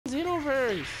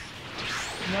first.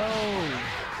 No.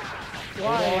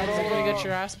 Why? Is it gonna get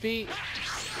your ass beat?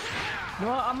 No,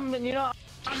 I'm just gonna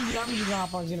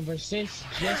hop on Universe just to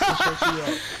shut you up.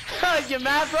 You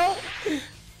mad, bro?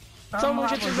 Tell me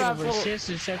what you're you're mad for. Just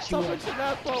to shut you Tell me up. what you're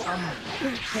mad for.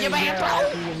 You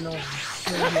mad,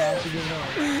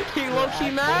 He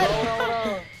low-key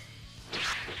mad?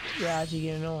 Yeah, actually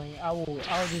get annoying. I'll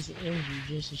just end you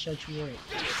just to shut you up.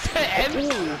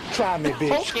 End? Try me,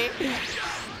 bitch. Okay.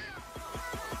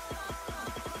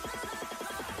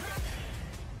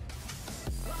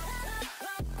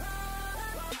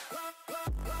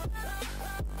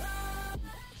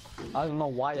 I don't know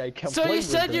why I kept. So you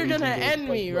said you're gonna end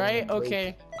me, right?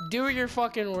 Okay. Do your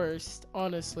fucking worst,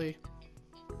 honestly.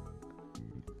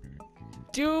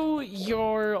 Do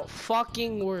your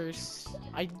fucking worst.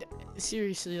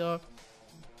 Seriously though.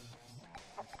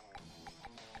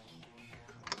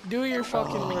 Do your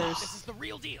fucking worst. This is the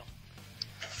real deal.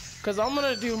 Cause I'm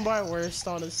gonna do my worst,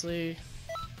 honestly.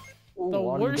 The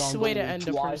worst way to end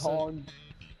a person.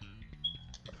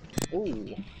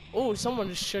 Oh, someone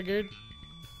just sugared.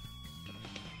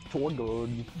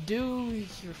 Good. Do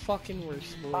your fucking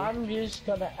worst, boy. I'm just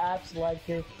gonna act like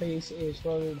your face is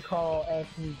from Carl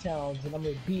Anthony Towns, and I'm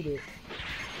gonna beat it.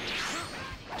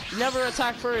 Never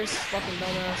attack first, fucking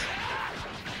dumbass.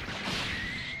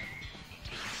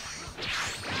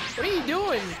 What are you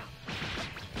doing?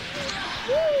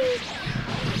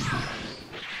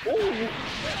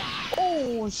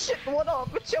 Oh shit! What up?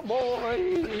 It's your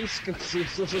boy.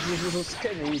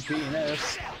 Skinny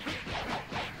penis.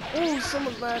 Oh,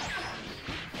 someone's mad.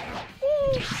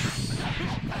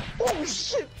 Oh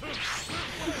shit!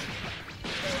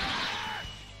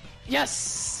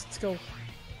 Yes! Let's go.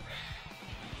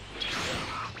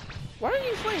 Why are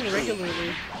you playing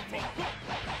regularly?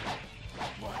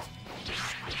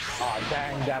 Ah,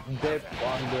 dang, that dip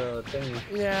on the thing.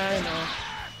 Yeah, I know.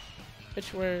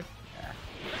 Which where?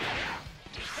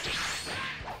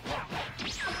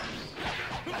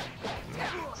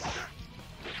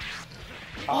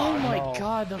 Oh my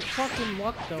god, the fucking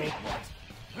luck though.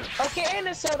 Okay, and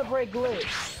a celebrate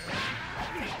glitch.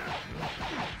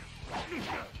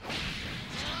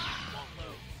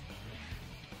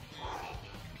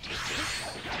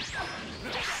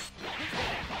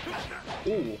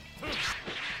 Ooh.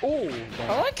 Ooh.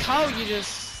 I like how you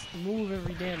just move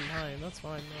every damn time. That's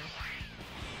fine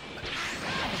though.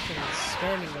 Fucking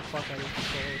spamming the fuck out of your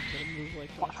controller to move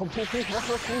like that.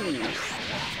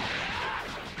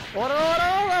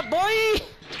 What, boy?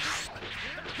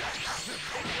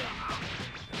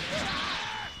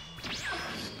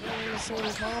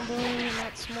 Same combo,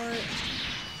 not smart.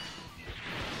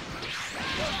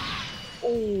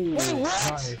 Oh, wait,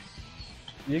 what? nice.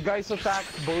 You guys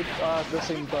attacked both at the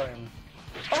same time.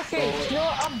 Okay, So, you know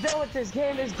what? I'm done with this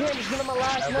game. This game is getting my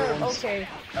last nerve. Okay.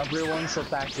 Everyone's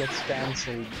attack gets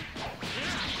cancelled.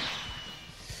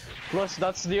 Plus,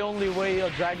 that's the only way a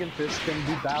Dragon Fist can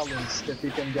be balanced if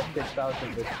you can get kicked out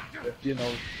of it. If you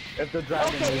know, if the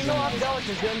dragon Okay, is you know what? I'm done with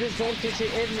this game. This game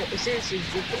seriously,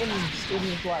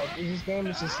 this life. This game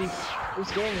is just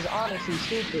this game is honestly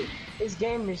stupid. This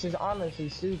game is just honestly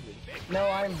stupid. No,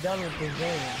 I'm done with this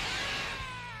game.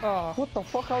 Oh, What the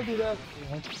fuck? How did that?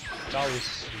 That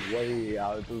was way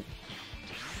out of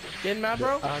getting mad,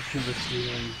 bro?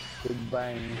 accuracy and Big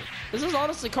Bang. This is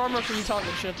honestly karma for you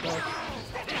talking shit, though.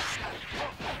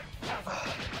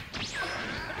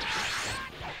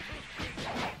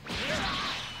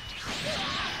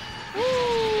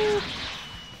 Woo!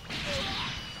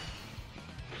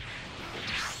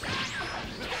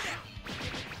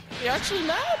 You actually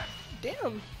mad?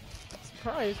 Damn.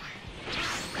 Surprised.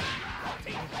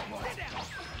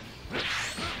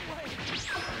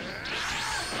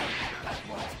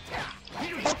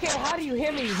 Okay, how do you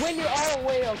hit me when you're all the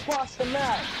way across the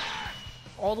map?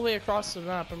 All the way across the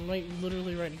map. I'm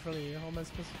literally right in front of you. How am I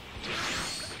supposed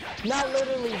to? Not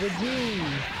literally, the G.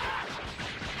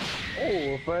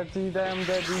 Oh, pretty damn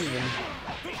dead even.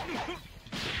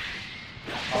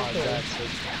 Oh, Okay. that's it.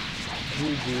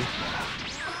 GG.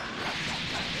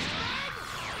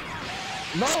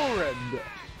 No red.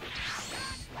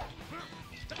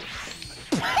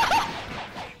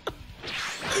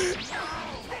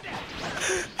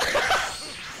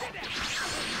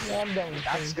 Yeah, I'm done with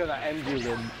That's this. gonna end you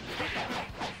then.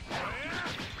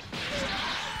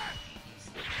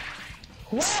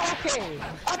 Well, okay.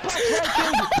 I punched right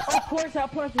through you. Of course, I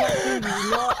punched right through you.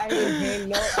 No, I didn't.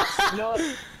 No.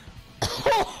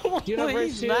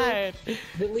 Universe He's 2, mad.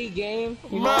 delete game.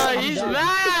 You know, Bro, I'm he's done.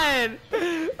 mad. Bro,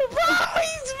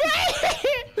 he's mad.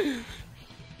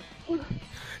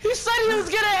 He said he was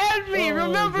gonna end me. Oh,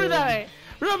 Remember God. that.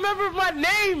 Remember my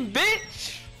name,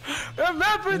 bitch.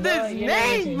 Remember this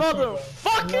name,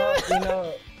 motherfucker! You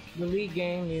know, the league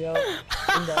game, you know.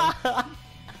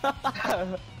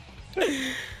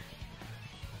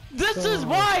 This is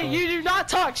why you do not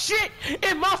talk shit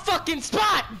in my fucking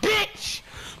spot, bitch!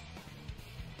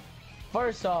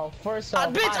 First off, bitch,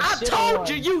 I told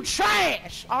you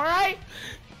trash, alright?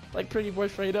 Like Pretty Boy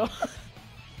Fredo.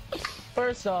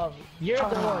 First off, you're the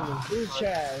one who's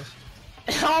trash.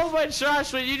 How much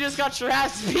trash when you just got your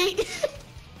ass beat?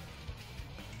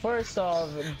 First off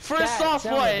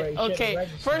what? Okay,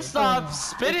 first off,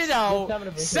 spit it out.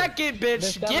 Second,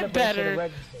 bitch, get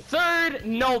better. Third,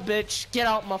 no, bitch, get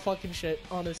out my fucking shit,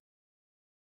 honestly.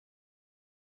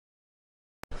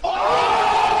 Get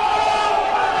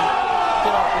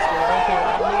off this game. Okay,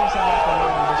 I believe someone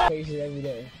can this every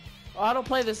day. I don't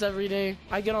play this every day.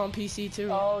 I get on PC too.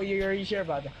 Oh, are you sure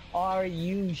about that? Are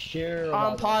you sure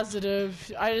about I'm positive.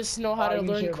 That? I just know how to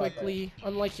learn quickly,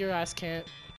 unlike your ass can't.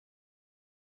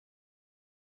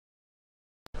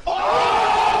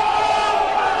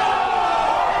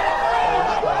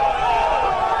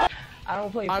 I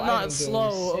don't play I'm not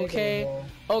slow, okay?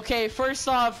 Okay, first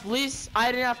off, at least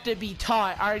I didn't have to be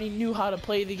taught. I already knew how to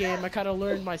play the game. I kind of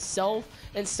learned myself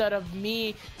instead of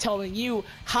me telling you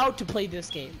how to play this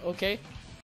game, okay?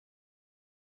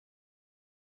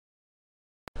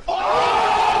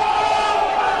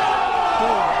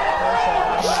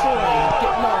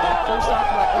 First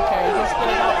off, okay, just get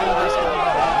it out in this one.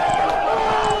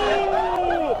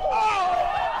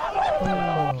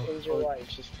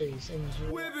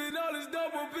 Whipping all this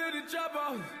double bitty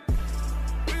chopper.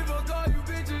 We fuck all you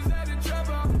bitches at the trap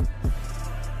house.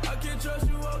 I can't trust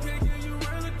you, I can't give you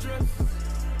real address.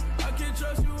 I can't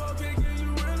trust you, I can't give you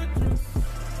real address.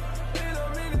 It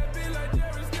don't mean that be like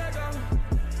Jerry Stacker.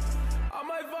 I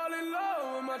might fall in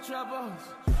love with my trap house.